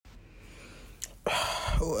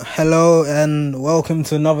Hello and welcome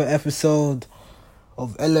to another episode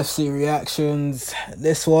of LFC Reactions.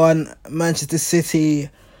 This one, Manchester City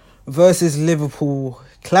versus Liverpool.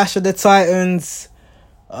 Clash of the Titans.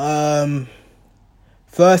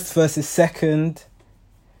 First versus second.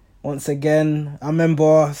 Once again, I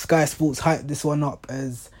remember Sky Sports hyped this one up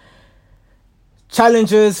as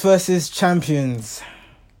challengers versus champions.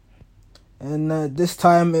 And this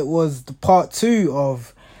time it was the part 2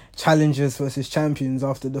 of challengers versus champions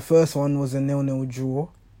after the first one was a 0-0 draw.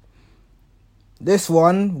 This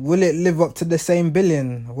one, will it live up to the same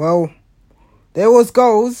billing? Well, there was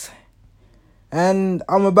goals and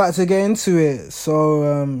I'm about to get into it.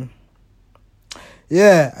 So,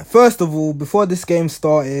 first of all, before this game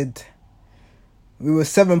started, we were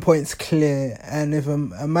 7 points clear, and if a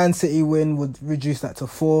Man City win would reduce that to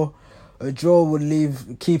 4, a draw would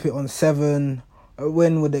keep it on 7, a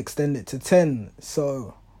win would extend it to 10.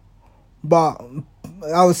 But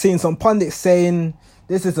I was seeing some pundits saying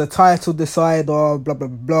this is a title decider, blah, blah,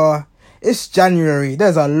 blah. It's January.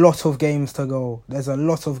 There's a lot of games to go.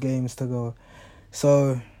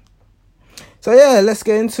 So yeah, let's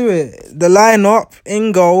get into it. The lineup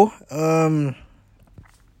in goal.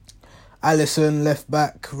 Alisson, left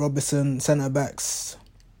back. Robertson, centre backs.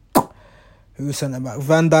 Who's centre back?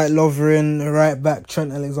 Van Dijk, Lovren, right back.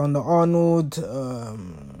 Trent Alexander-Arnold.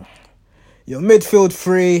 Your midfield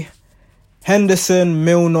three. Henderson,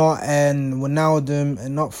 Milner and Wijnaldum,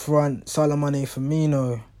 and up front, Salah, Mane,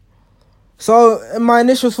 Firmino. So, my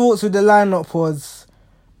initial thoughts with the lineup was,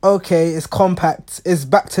 okay, it's compact. It's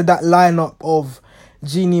back to that lineup of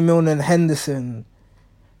Gini, Milner and Henderson.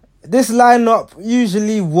 This lineup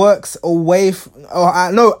usually works at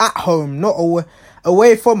home, not away.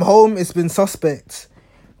 Away from home, it's been suspect.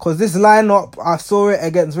 Because this lineup, I saw it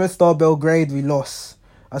against Red Star Belgrade, we lost.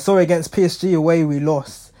 I saw it against PSG away, we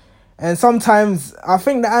lost. And sometimes I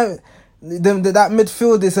think that that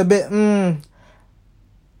midfield is a bit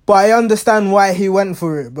but I understand why he went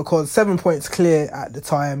for it, because 7 points clear at the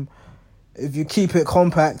time. If you keep it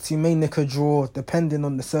compact, you may nick a draw depending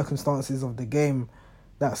on the circumstances of the game,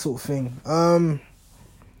 that sort of thing.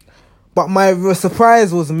 But my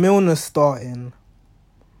surprise was Milner starting,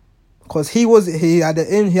 because he had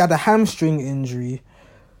a hamstring injury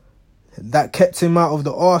that kept him out of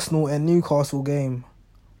the Arsenal and Newcastle game.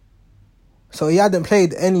 So he hadn't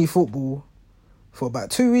played any football for about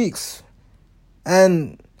 2 weeks.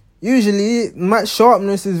 And usually match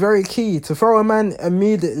sharpness is very key. To throw a man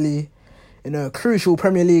immediately in a crucial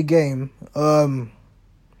Premier League game, I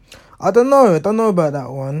don't know about that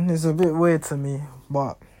one. It's a bit weird to me.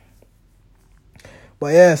 But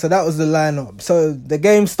yeah, so that was the lineup. So the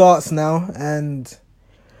game starts now, and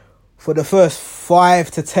for the first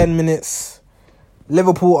 5 to 10 minutes,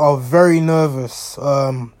 Liverpool are very nervous.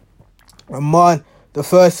 The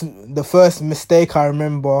first mistake I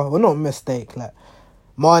remember, well, not mistake, like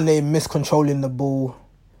Mane miscontrolling the ball,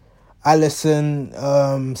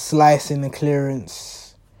 Alisson slicing the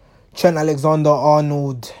clearance, Trent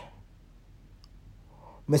Alexander-Arnold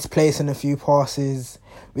misplacing a few passes.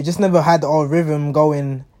 We just never had our rhythm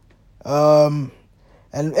going, and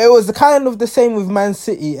it was kind of the same with Man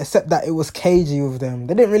City, except that it was cagey with them.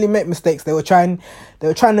 They didn't really make mistakes. They were trying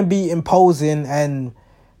to be imposing and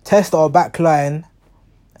test our back line,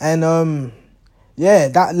 and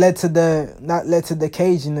that led to the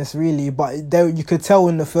caginess really. But you could tell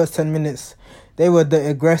in the first 10 minutes they were the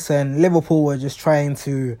aggressor and Liverpool were just trying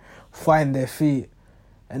to find their feet.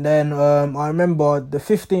 And then I remember the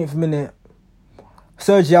 15th minute,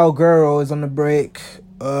 Sergio Aguero is on the break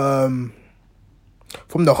from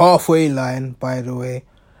the halfway line, by the way.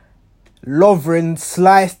 Lovren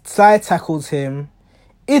side tackles him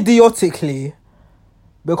idiotically,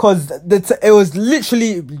 because it was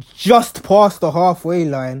literally just past the halfway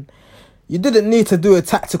line. You didn't need to do a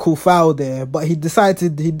tactical foul there, but he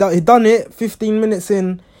decided he done it 15 minutes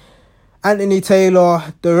in. Anthony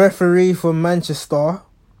Taylor, the referee from Manchester,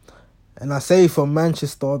 and I say from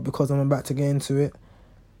Manchester because I'm about to get into it,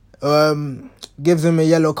 gives him a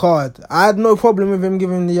yellow card. I had no problem with him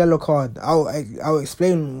giving the yellow card. I'll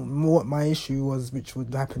explain what my issue was, which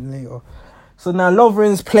would happen later. So now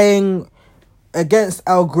Lovren's playing against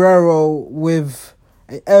Aguero with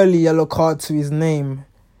an early yellow card to his name.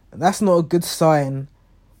 That's not a good sign.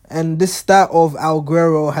 And this stat of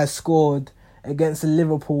Aguero has scored against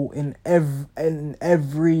Liverpool in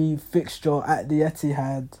every fixture at the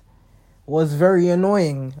Etihad was very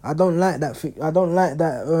annoying. I don't like that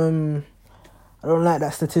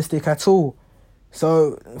statistic at all.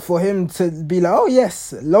 So for him to be like, oh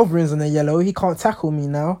yes, Lovren's on a yellow, he can't tackle me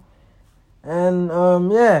now. And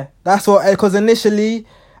that's what, because initially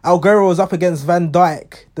Aguero was up against Van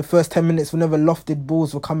Dijk. The first 10 minutes, whenever lofted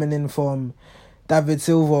balls were coming in from David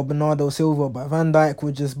Silva or Bernardo Silva, but Van Dijk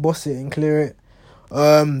would just boss it and clear it.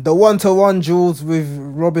 The one-to-one duels with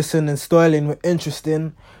Robertson and Sterling were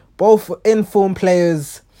interesting. Both informed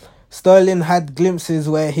players. Sterling had glimpses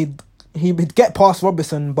where he'd get past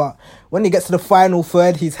Robertson, but when he gets to the final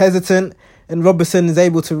third, he's hesitant, and Robertson is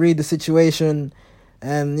able to read the situation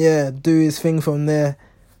and do his thing from there.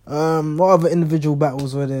 What other individual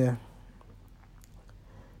battles were there?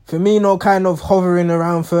 Firmino kind of hovering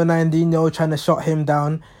around Fernandinho, trying to shut him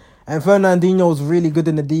down. And Fernandinho's really good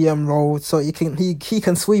in the DM role, so he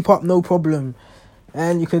can sweep up no problem.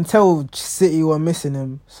 And you can tell City were missing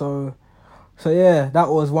him. So that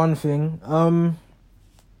was one thing.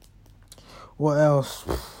 What else?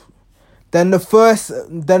 Then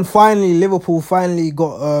finally Liverpool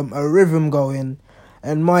got a rhythm going,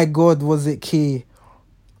 and my God, was it key.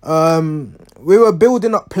 We were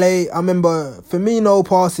building up play. I remember Firmino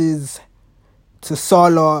passes to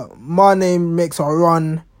Salah. Mane makes a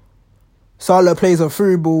run. Salah plays a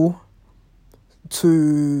through ball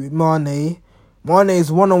to Mane. Mane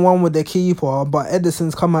is one-on-one with the keeper, but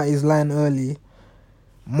Ederson's come out his line early.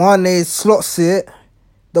 Mane slots it.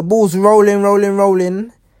 The ball's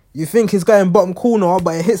rolling. You think it's going bottom corner,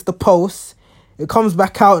 but it hits the post. It comes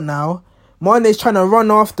back out now. Mane's trying to run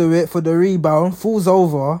after it for the rebound. Falls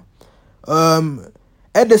over.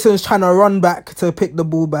 Ederson's trying to run back to pick the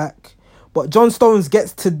ball back. But John Stones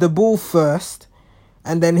gets to the ball first.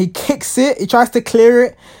 And then he kicks it. He tries to clear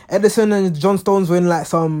it. Ederson and John Stones were in like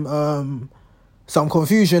some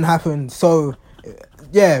confusion happened. So,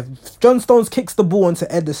 John Stones kicks the ball onto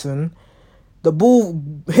Ederson. The ball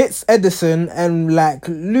hits Ederson and like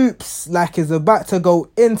loops like is about to go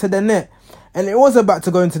into the net. And it was about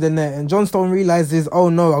to go into the net. And John Stone realises, oh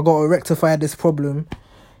no, I got to rectify this problem.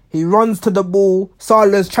 He runs to the ball.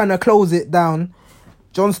 Salah's trying to close it down.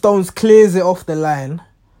 John Stones clears it off the line.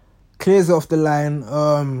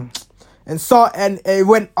 And it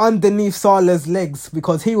went underneath Salah's legs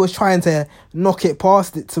because he was trying to knock it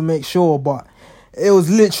past it to make sure, but it was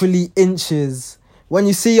literally inches. When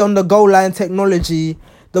you see on the goal line technology,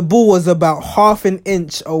 the ball was about half an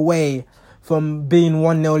inch away from being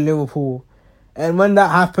 1-0 Liverpool. And when that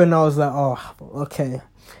happened, I was like, oh, okay.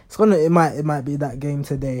 It might be that game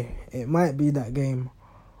today. It might be that game.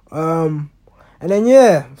 And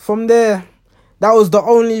then from there, that was the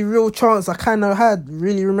only real chance I kind of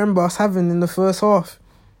really remember us having in the first half.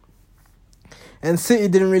 And City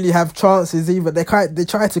didn't really have chances either. They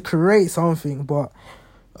tried to create something, but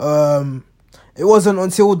it wasn't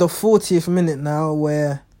until the 40th minute now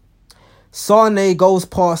where Sane goes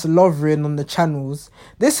past Lovren on the channels.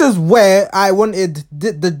 This is where I wanted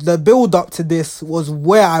the build up to this was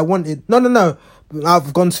where I wanted. No.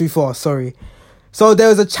 I've gone too far. Sorry. So there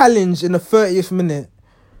was a challenge in the 30th minute.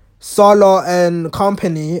 Salah and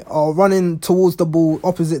company are running towards the ball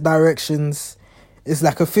opposite directions. It's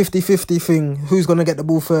like a 50-50 thing. Who's going to get the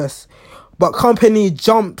ball first? But company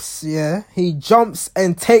jumps, He jumps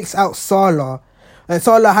and takes out Salah. And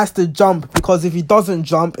Salah has to jump because if he doesn't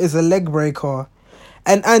jump, it's a leg breaker.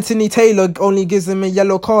 And Anthony Taylor only gives him a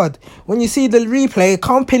yellow card. When you see the replay,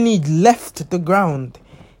 company left the ground.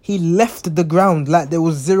 He left the ground like there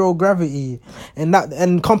was zero gravity.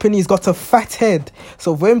 And company's got a fat head.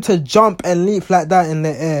 So for him to jump and leap like that in the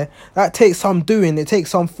air, that takes some doing. It takes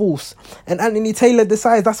some force. And Anthony Taylor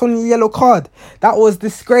decides that's only a yellow card. That was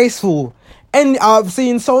disgraceful. And I've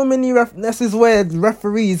seen so many this is where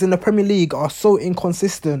referees in the Premier League are so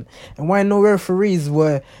inconsistent. And why no referees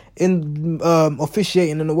were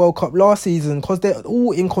officiating in the World Cup last season, because they're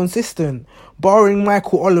all inconsistent, barring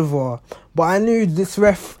Michael Oliver. But I knew this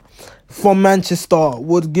ref from Manchester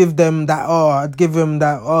would give them that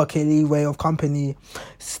leeway of company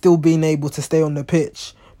still being able to stay on the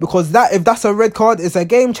pitch. Because if that's a red card, it's a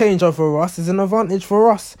game changer for us, it's an advantage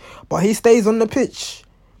for us. But he stays on the pitch,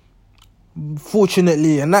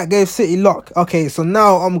 fortunately, and that gave City luck. Okay, so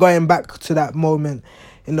now I'm going back to that moment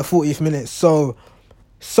in the 40th minute. So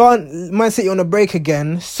Man City on the break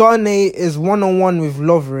again. Sane is one-on-one with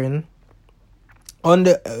Lovren on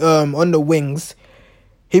the wings.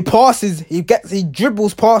 He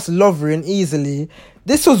dribbles past Lovren easily.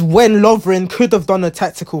 This was when Lovren could have done a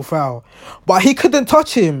tactical foul, but he couldn't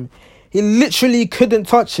touch him. He literally couldn't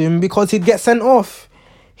touch him because he'd get sent off.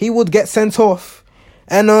 He would get sent off.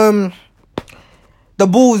 And the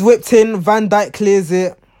ball's whipped in. Van Dijk clears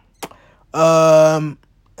it.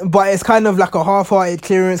 But it's kind of like a half-hearted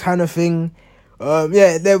clearance kind of thing.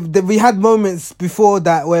 We had moments before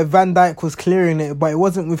that where Van Dijk was clearing it, but it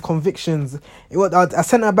wasn't with convictions. It was a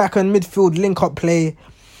centre-back and midfield link-up play.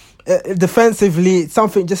 defensively,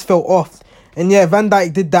 something just felt off. And yeah, Van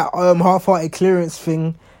Dijk did that half-hearted clearance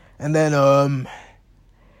thing, and then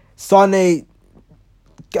Sane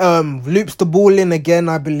loops the ball in again,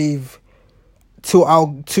 I believe, to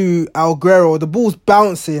Aguero. The ball's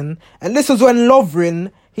bouncing, and this was when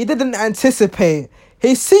Lovren, he didn't anticipate.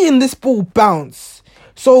 He's seeing this ball bounce,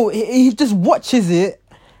 so he just watches it,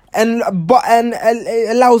 and it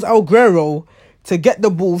allows Aguero to get the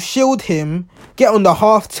ball, shield him, get on the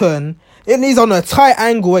half turn. And he's on a tight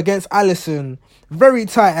angle against Alisson. Very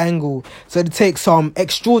tight angle. So it takes some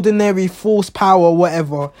extraordinary force, power,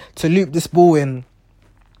 whatever, to loop this ball in.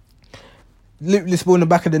 Loop this ball in the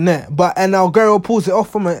back of the net. And Aguero pulls it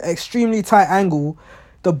off from an extremely tight angle.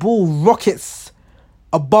 The ball rockets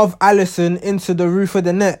above Alisson into the roof of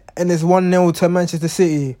the net. And it's 1-0 to Manchester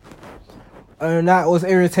City. And that was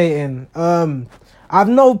irritating. I have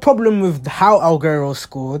no problem with how Aguero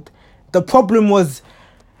scored. The problem was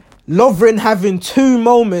Lovren having 2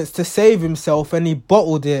 moments to save himself and he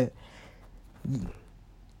bottled it. Do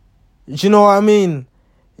you know what I mean?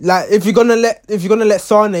 Like, if you're gonna let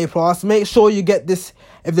Sane pass, make sure you get this.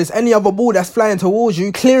 If there's any other ball that's flying towards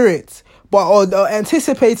you, clear it, or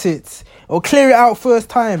anticipate it, or clear it out first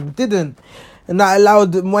time. Didn't, and that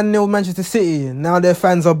allowed 1-0 Manchester City. Now their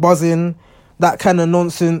fans are buzzing, that kind of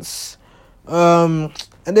nonsense. And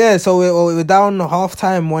yeah, so we're down half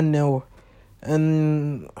time 1-0.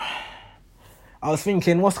 And I was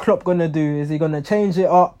thinking, what's Klopp gonna do? Is he gonna change it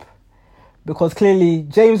up? Because clearly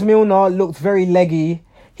James Milner looked very leggy.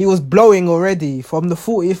 He was blowing already from the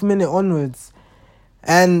 40th minute onwards.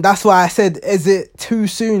 And that's why I said, is it too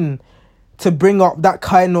soon to bring up that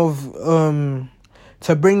kind of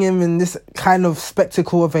to bring him in this kind of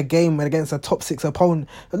spectacle of a game against a top 6 opponent?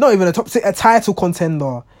 Not even a top 6, a title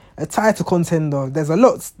contender. There's a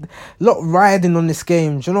lot riding on this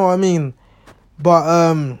game. Do you know what I mean? But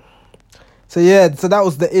so that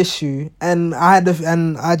was the issue, and I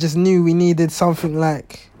just knew we needed something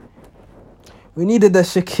like, we needed a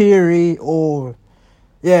Shaqiri, or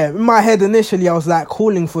in my head initially I was like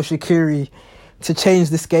calling for Shaqiri to change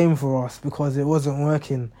this game for us because it wasn't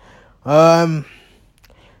working.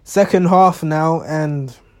 Second half now,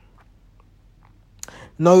 and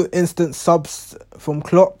no instant subs from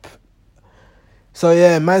Klopp.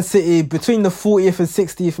 So Man City, between the 40th and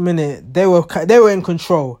 60th minute, they were in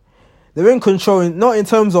control. They were in control, not in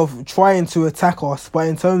terms of trying to attack us, but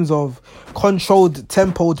in terms of controlled,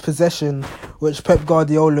 tempoed possession, which Pep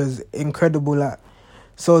Guardiola's incredible at.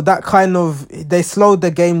 So that kind of, they slowed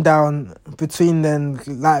the game down between then,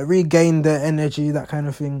 like regained their energy, that kind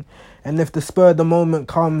of thing. And if the spur of the moment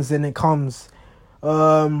comes, then it comes.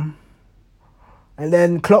 And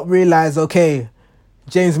then Klopp realised, okay,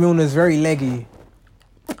 James Milner's very leggy.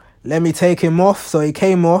 Let me take him off. So he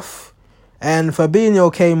came off, and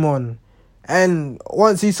Fabinho came on. And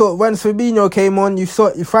once Fabinho came on, you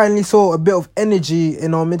finally saw a bit of energy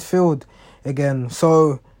in our midfield again.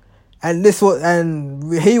 So, and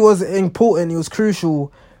he was important. He was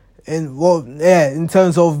crucial in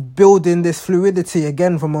terms of building this fluidity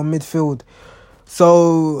again from our midfield.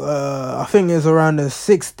 So I think it was around the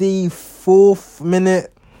 64th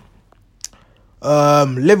minute.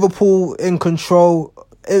 Liverpool in control.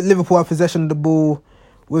 Liverpool have possession of the ball.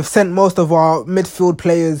 We've sent most of our midfield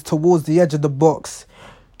players towards the edge of the box.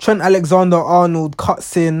 Trent Alexander-Arnold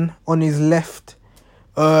cuts in on his left.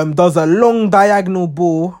 Does a long diagonal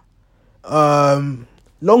ball.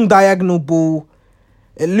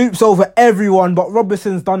 It loops over everyone, but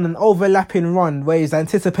Robertson's done an overlapping run where he's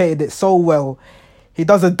anticipated it so well. He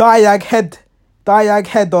does a diag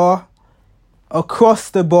header across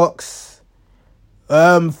the box.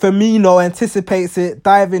 Firmino anticipates it,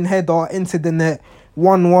 diving header into the net.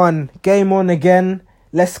 1-1. Game on again.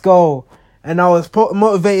 Let's go. And I was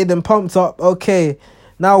motivated and pumped up. Okay,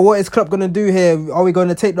 now what is Klopp gonna do here? Are we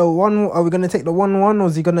gonna take the 1-1, or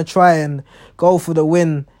is he gonna try and go for the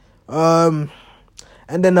win? And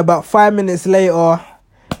then about 5 minutes later,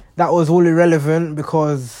 that was all irrelevant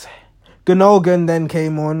because Gundogan then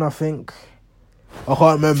came on. I think I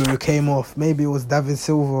can't remember who came off. Maybe it was David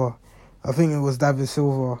Silva. I think it was David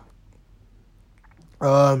Silva.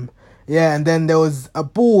 And then there was a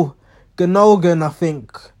ball. Gundogan, I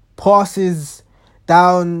think, passes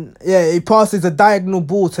down. He passes a diagonal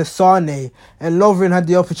ball to Sane, and Lovren had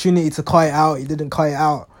the opportunity to cut it out. He didn't cut it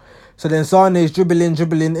out. So then Sane is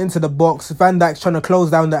dribbling into the box. Van Dijk's trying to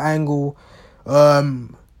close down the angle.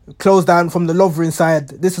 Close down from the Lovren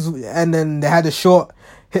side. And then they had a shot,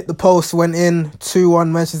 hit the post, went in.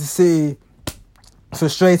 2-1 Manchester City.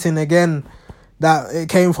 Frustrating again that it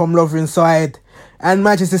came from Lovren's side, and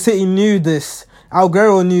Manchester City knew this.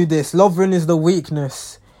 Aguero knew this. Lovren is the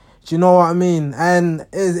weakness. Do you know what I mean? And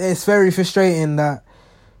it's very frustrating that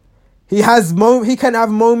he can have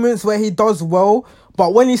moments where he does well,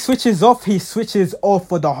 but when he switches off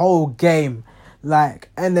for the whole game.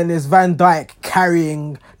 And then there's Van Dijk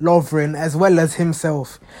carrying Lovren as well as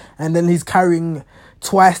himself. And then he's carrying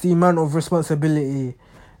twice the amount of responsibility.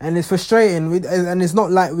 And it's frustrating. And it's not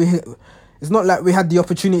like we had the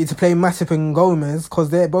opportunity to play Matip and Gomez because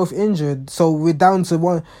they're both injured. So we're down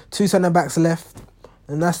to two centre-backs left.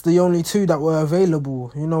 And that's the only two that were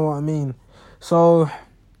available. You know what I mean? So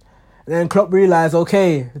then Klopp realised,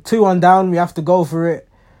 okay, 2-1 down, we have to go for it.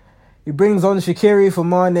 He brings on Shaqiri for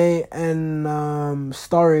Mane and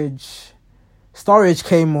Sturridge. Sturridge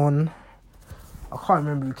came on. I can't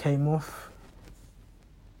remember who came off.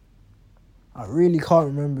 I really can't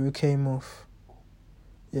remember who came off.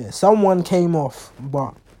 Yeah, someone came off,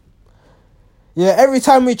 but yeah, every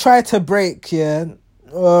time we tried to break, we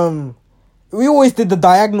always did the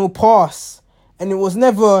diagonal pass, and it was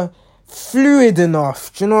never fluid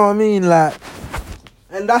enough. Do you know what I mean?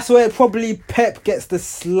 And that's where probably Pep gets the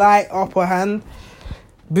slight upper hand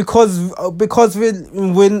because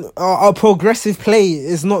when our progressive play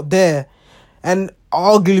is not there, and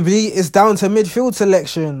arguably it's down to midfield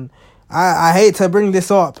selection. I hate to bring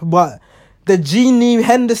this up, but the Gini,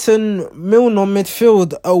 Henderson, Milner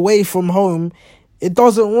midfield away from home, it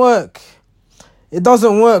doesn't work. It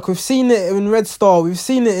doesn't work. We've seen it in Red Star. We've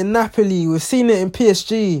seen it in Napoli. We've seen it in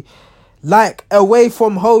PSG. Away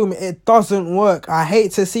from home, it doesn't work. I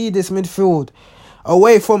hate to see this midfield.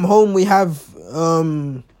 Away from home, we have...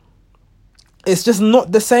 it's just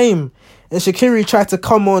not the same. And Shaqiri tried to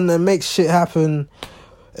come on and make shit happen.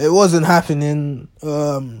 It wasn't happening.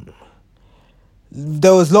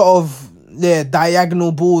 There was a lot of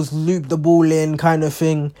diagonal balls, loop the ball in kind of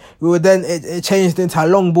thing. It changed into a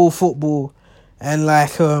long ball football. And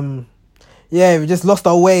we just lost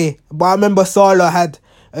our way. But I remember Salah had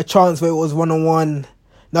a chance where it was 1-on-1.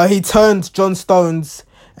 Now he turned John Stones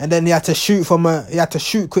and then he had to shoot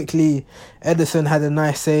quickly. Ederson had a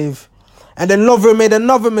nice save. And then Lovren made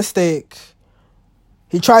another mistake.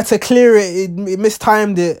 He tried to clear it, he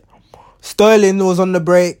mistimed it. Sterling was on the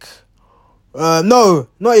break. No,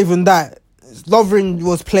 not even that. Lovren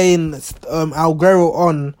was playing Aguero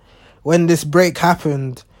on when this break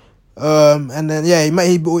happened. And then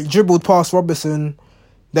he dribbled past Robertson.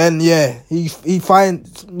 Then he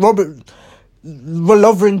finds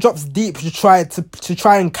Lovren drops deep to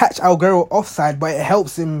try and catch Aguero offside, but it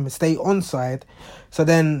helps him stay onside. So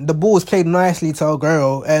then the ball is played nicely to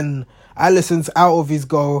Aguero, and Alisson's out of his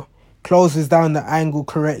goal, closes down the angle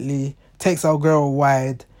correctly, takes Aguero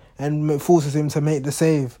wide, and forces him to make the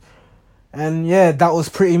save. And that was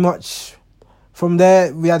pretty much from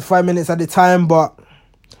there. We had 5 minutes at the time, but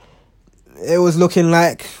it was looking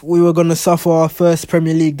like we were going to suffer our first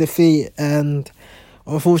Premier League defeat, and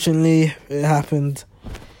unfortunately it happened.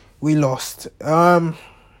 We lost. Does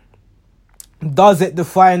it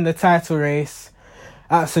define the title race?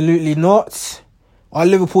 Absolutely not. Are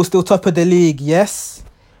Liverpool still top of the league? Yes.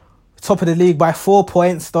 Top of the league by 4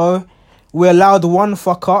 points though. We allowed one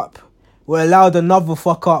fuck up. We allowed another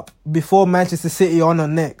fuck up before Manchester City on our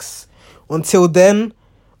necks. Until then,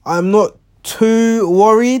 I'm not too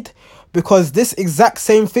worried, because this exact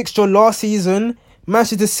same fixture last season,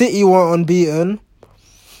 Manchester City were unbeaten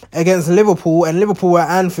against Liverpool, and Liverpool were at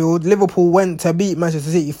Anfield. Liverpool went to beat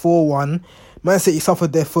Manchester City 4-1. Man City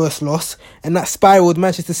suffered their first loss, and that spiralled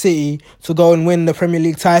Manchester City to go and win the Premier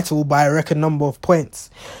League title by a record number of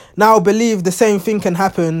points. Now I believe the same thing can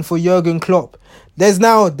happen for Jurgen Klopp. There's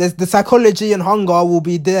the psychology and hunger will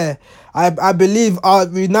be there. I believe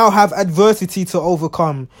we now have adversity to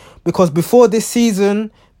overcome, because before this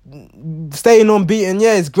season, staying unbeaten,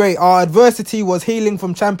 it's great. Our adversity was healing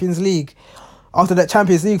from Champions League. After that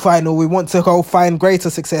Champions League final, we want to go find greater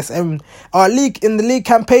success, and our league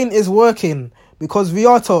campaign is working because we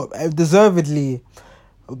are top, deservedly.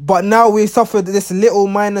 But now we suffered this little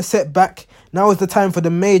minor setback. Now is the time for the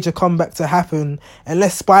major comeback to happen, and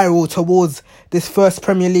let's spiral towards this first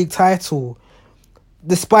Premier League title.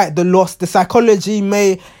 Despite the loss, the psychology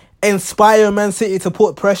may inspire Man City to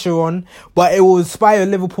put pressure on, but it will inspire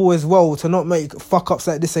Liverpool as well to not make fuck-ups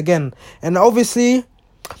like this again. And obviously,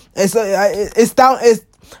 it's down.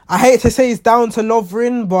 I hate to say it's down to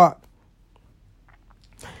Lovren, but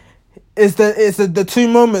the two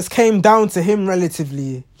moments came down to him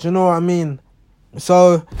relatively. Do you know what I mean?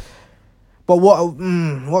 So, but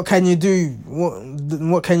what can you do?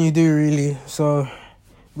 What can you do really? So,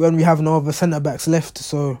 when we have no other centre backs left,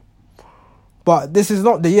 so. But this is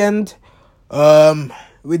not the end.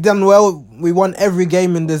 We done well. We won every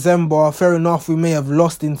game in December. Fair enough, we may have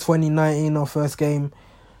lost in 2019, our first game.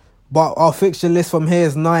 But our fixture list from here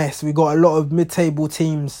is nice. We got a lot of mid-table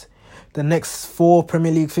teams. The next 4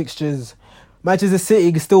 Premier League fixtures. Manchester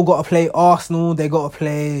City still got to play Arsenal. They got to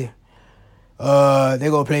play. They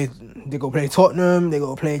got to play Tottenham. They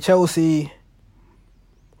got to play Chelsea.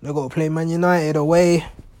 They got to play Man United away.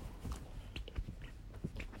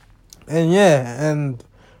 And yeah, and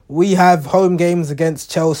we have home games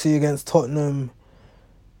against Chelsea, against Tottenham.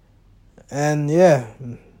 And yeah,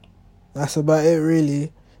 that's about it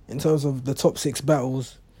really in terms of the top 6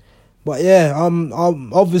 battles. But yeah,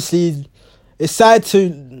 obviously it's sad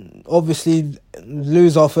to obviously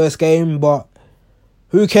lose our first game, but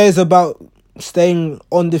who cares about staying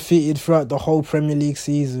undefeated throughout the whole Premier League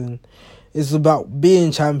season? It's about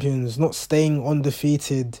being champions, not staying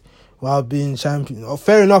undefeated while being champions. Oh,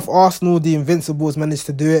 fair enough, Arsenal, the Invincibles, managed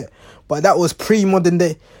to do it, but that was pre-modern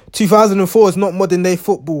day. 2004 is not modern day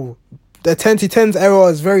football. The 2010s era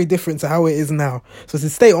is very different to how it is now. So to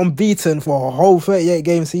stay unbeaten for a whole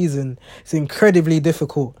 38-game season, it's incredibly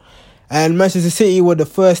difficult. And Manchester City were the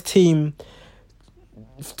first team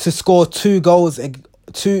to score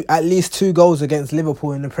at least 2 goals against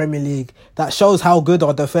Liverpool in the Premier League. That shows how good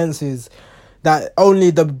our defence is. That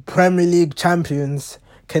only the Premier League champions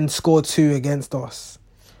can score 2 against us.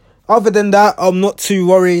 Other than that, I'm not too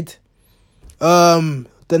worried. The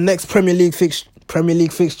next Premier League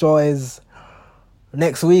fixture is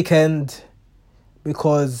next weekend,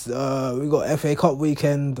 because we got FA Cup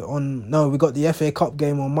weekend we got the FA Cup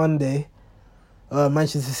game on Monday.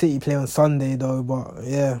 Manchester City play on Sunday though, but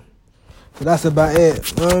yeah. So that's about it.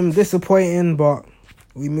 Disappointing, but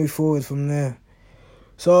we move forward from there.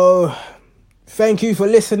 So thank you for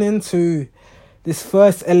listening to this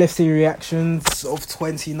first LFC reactions of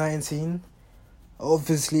 2019.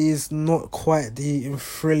 Obviously, it's not quite the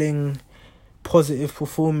thrilling, positive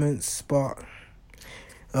performance, but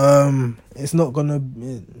it's not gonna.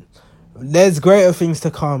 There's greater things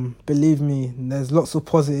to come. Believe me, there's lots of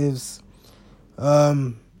positives.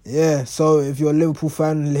 Yeah. So if you're a Liverpool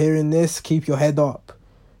fan hearing this, keep your head up.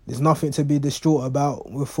 There's nothing to be distraught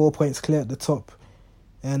about. We're 4 points clear at the top,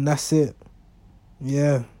 and that's it.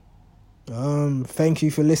 Yeah. Thank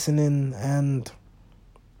you for listening, and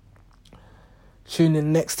tune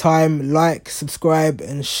in next time. Like, subscribe,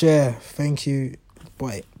 and share. Thank you.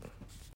 Bye.